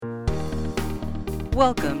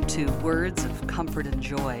Welcome to Words of Comfort and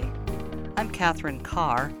Joy. I'm Catherine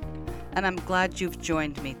Carr, and I'm glad you've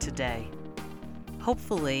joined me today.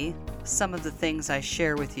 Hopefully, some of the things I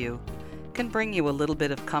share with you can bring you a little bit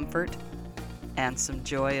of comfort and some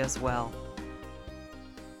joy as well.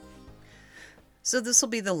 So this will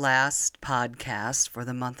be the last podcast for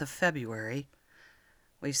the month of February.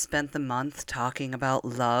 We've spent the month talking about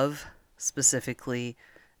love, specifically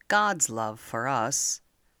God's love for us,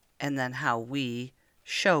 and then how we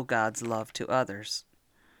show God's love to others.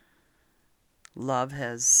 Love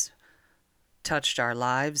has touched our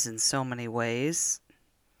lives in so many ways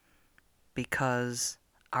because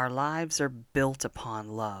our lives are built upon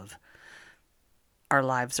love. Our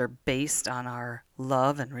lives are based on our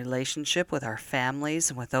love and relationship with our families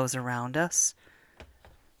and with those around us.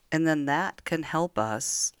 And then that can help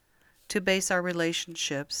us to base our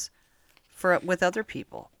relationships with other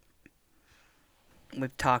people.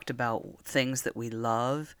 We've talked about things that we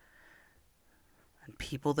love and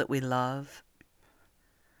people that we love.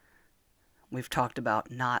 We've talked about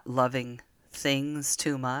not loving things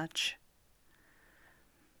too much.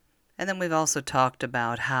 And then we've also talked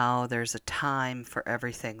about how there's a time for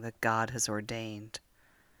everything that God has ordained.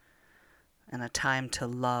 And a time to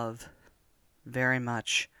love very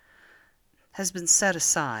much has been set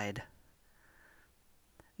aside.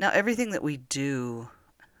 Now, everything that we do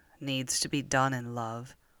needs to be done in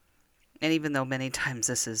love. And even though many times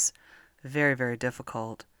this is very, very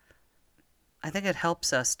difficult, I think it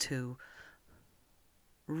helps us to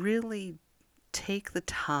really take the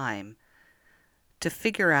time to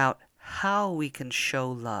figure out how we can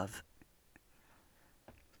show love.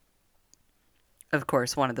 Of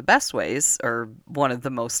course, one of the best ways, or one of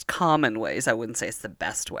the most common ways, I wouldn't say it's the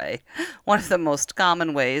best way, one of the most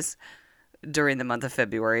common ways during the month of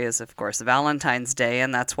February is, of course, Valentine's Day,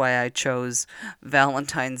 and that's why I chose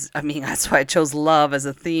that's why I chose love as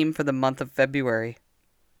a theme for the month of February.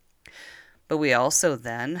 But we also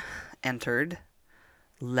then entered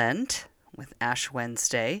Lent with Ash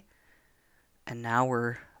Wednesday, and now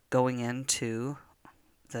we're going into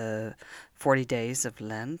the 40 days of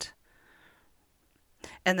Lent.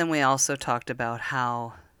 And then we also talked about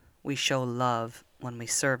how we show love when we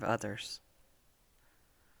serve others.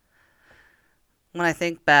 When I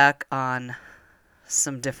think back on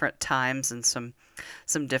some different times and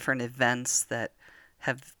some different events that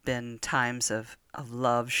have been times of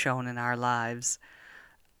love shown in our lives,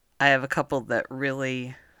 I have a couple that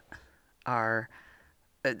really are,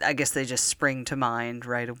 I guess they just spring to mind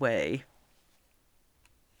right away.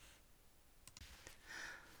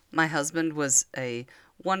 My husband was a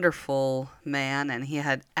wonderful man, and he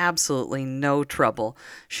had absolutely no trouble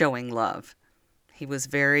showing love. He was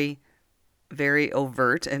very, very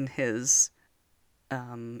overt in his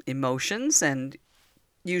emotions, and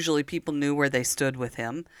usually people knew where they stood with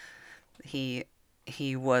him. He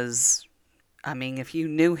was, if you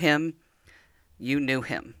knew him, you knew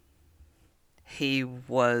him. He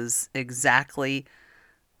was exactly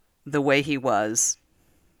the way he was.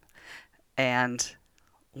 And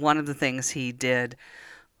one of the things he did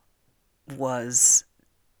was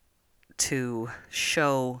to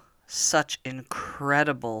show such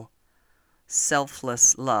incredible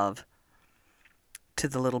selfless love to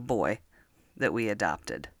the little boy that we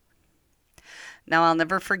adopted. Now, I'll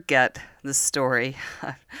never forget the story,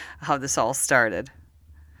 how this all started.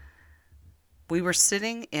 We were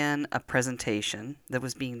sitting in a presentation that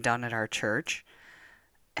was being done at our church,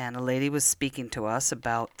 and a lady was speaking to us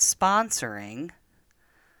about sponsoring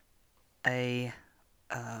an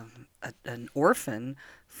orphan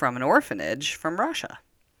from an orphanage from Russia.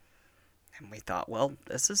 And we thought, well,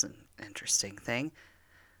 this is an interesting thing.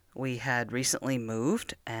 We had recently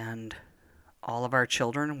moved, and all of our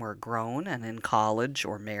children were grown and in college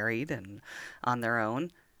or married and on their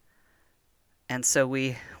own. And so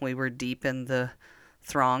we were deep in the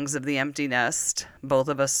throngs of the empty nest, both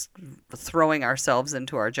of us throwing ourselves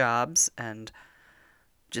into our jobs and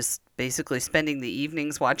just basically spending the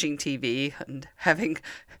evenings watching TV and having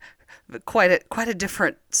quite a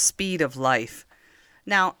different speed of life.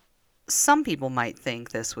 Now, some people might think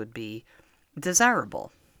this would be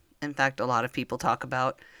desirable. In fact, a lot of people talk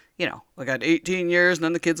about, we got 18 years and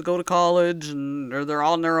then the kids go to college or they're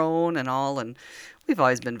all on their own and all. And we've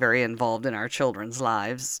always been very involved in our children's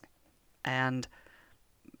lives. And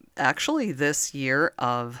actually, this year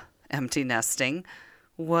of empty nesting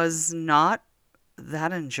was not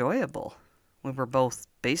that enjoyable. We were both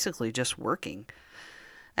basically just working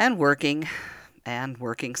and working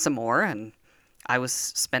some more, and I was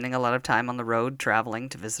spending a lot of time on the road traveling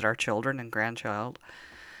to visit our children and grandchild.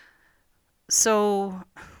 So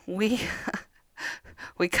we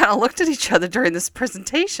we kind of looked at each other during this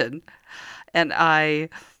presentation, and I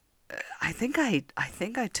think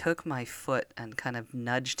I took my foot and kind of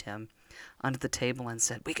nudged him onto the table and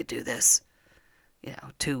said, "We could do this.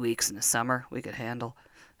 2 weeks in the summer, we could handle.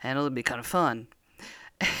 It'd be kind of fun."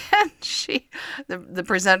 And the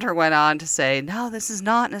presenter went on to say, "No, this is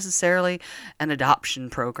not necessarily an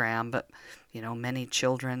adoption program, but many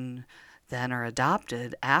children then are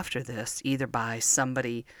adopted after this, either by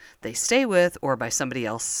somebody they stay with or by somebody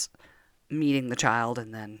else meeting the child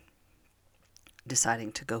and then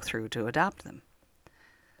deciding to go through to adopt them."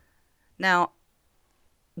 Now,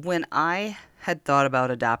 when I had thought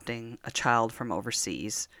about adopting a child from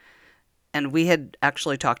overseas, and we had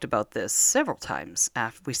actually talked about this several times.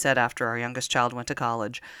 We said after our youngest child went to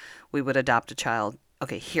college, we would adopt a child.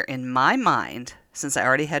 Okay, here in my mind, since I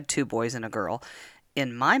already had 2 boys and a girl,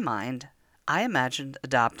 in my mind, I imagined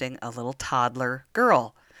adopting a little toddler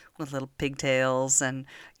girl with little pigtails and,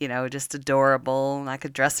 just adorable. And I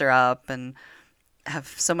could dress her up and have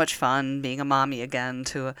so much fun being a mommy again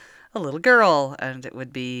to a little girl. And it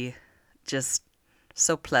would be just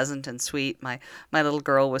so pleasant and sweet. My little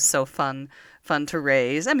girl was so fun to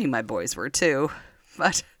raise. I mean, my boys were too,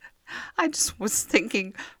 but I just was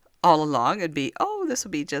thinking all along this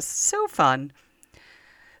would be just so fun.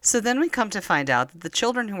 So then we come to find out that the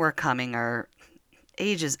children who are coming are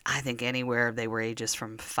ages, I think anywhere, they were ages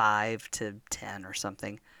from 5 to 10 or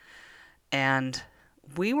something. And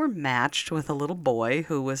we were matched with a little boy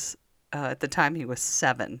who was, at the time he was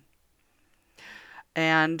 7.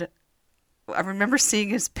 And I remember seeing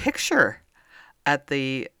his picture at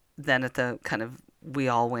the kind of, we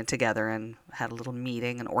all went together and had a little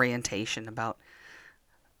meeting, an orientation about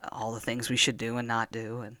all the things we should do and not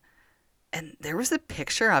do. And there was a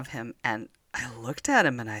picture of him, and I looked at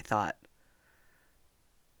him and I thought,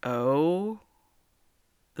 oh,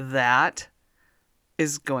 that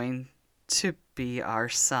is going to be our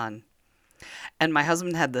son. And my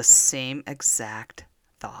husband had the same exact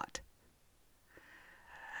thought.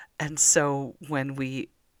 And so when we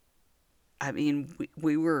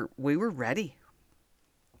were ready.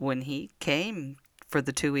 When he came for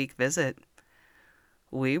the 2-week visit,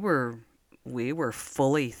 we were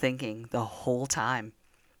fully thinking the whole time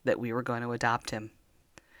that we were going to adopt him.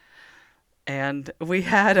 And we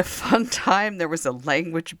had a fun time. There was a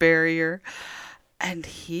language barrier, and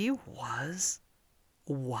he was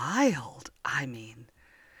wild. I mean,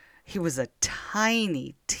 he was a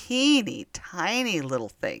tiny, teeny, tiny little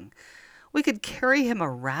thing. We could carry him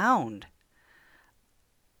around.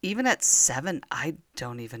 Even at 7, I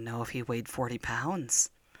don't even know if he weighed 40 pounds.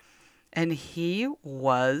 And he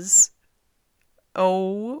was,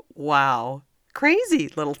 oh, wow,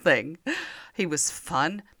 crazy little thing. He was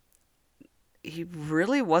fun. He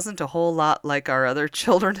really wasn't a whole lot like our other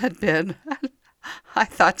children had been. I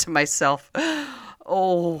thought to myself,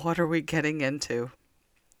 oh, what are we getting into?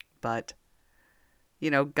 But,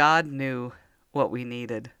 God knew what we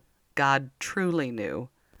needed. God truly knew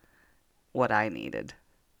what I needed.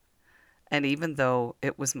 And even though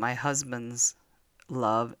it was my husband's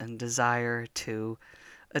love and desire to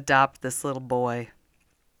adopt this little boy,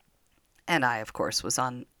 and I, of course, was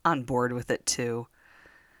on board with it too,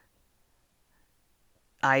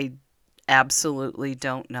 I absolutely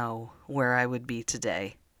don't know where I would be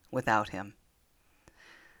today without him.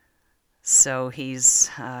 So he's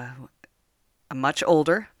much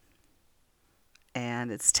older,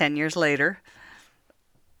 and it's 10 years later,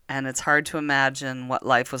 and it's hard to imagine what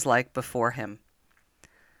life was like before him.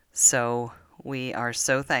 So we are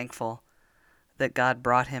so thankful that God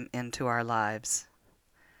brought him into our lives.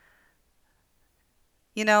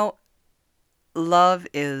 Love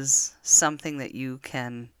is something that you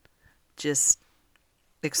can just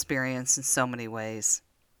experience in so many ways.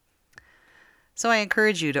 So I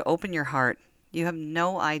encourage you to open your heart. You have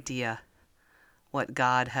no idea what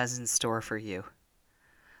God has in store for you.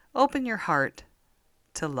 Open your heart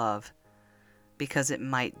to love, because it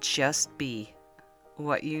might just be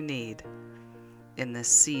what you need in this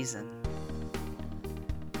season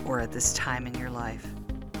or at this time in your life.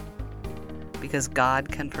 Because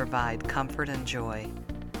God can provide comfort and joy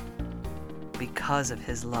because of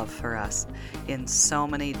His love for us in so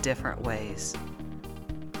many different ways.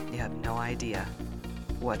 You have no idea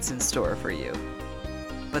what's in store for you.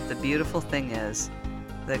 But the beautiful thing is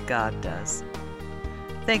that God does.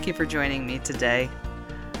 Thank you for joining me today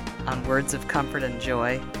on Words of Comfort and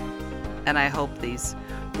Joy. And I hope these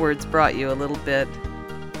words brought you a little bit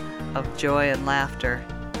of joy and laughter,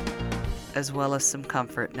 as well as some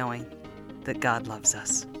comfort knowing that God loves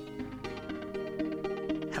us.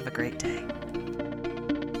 Have a great day.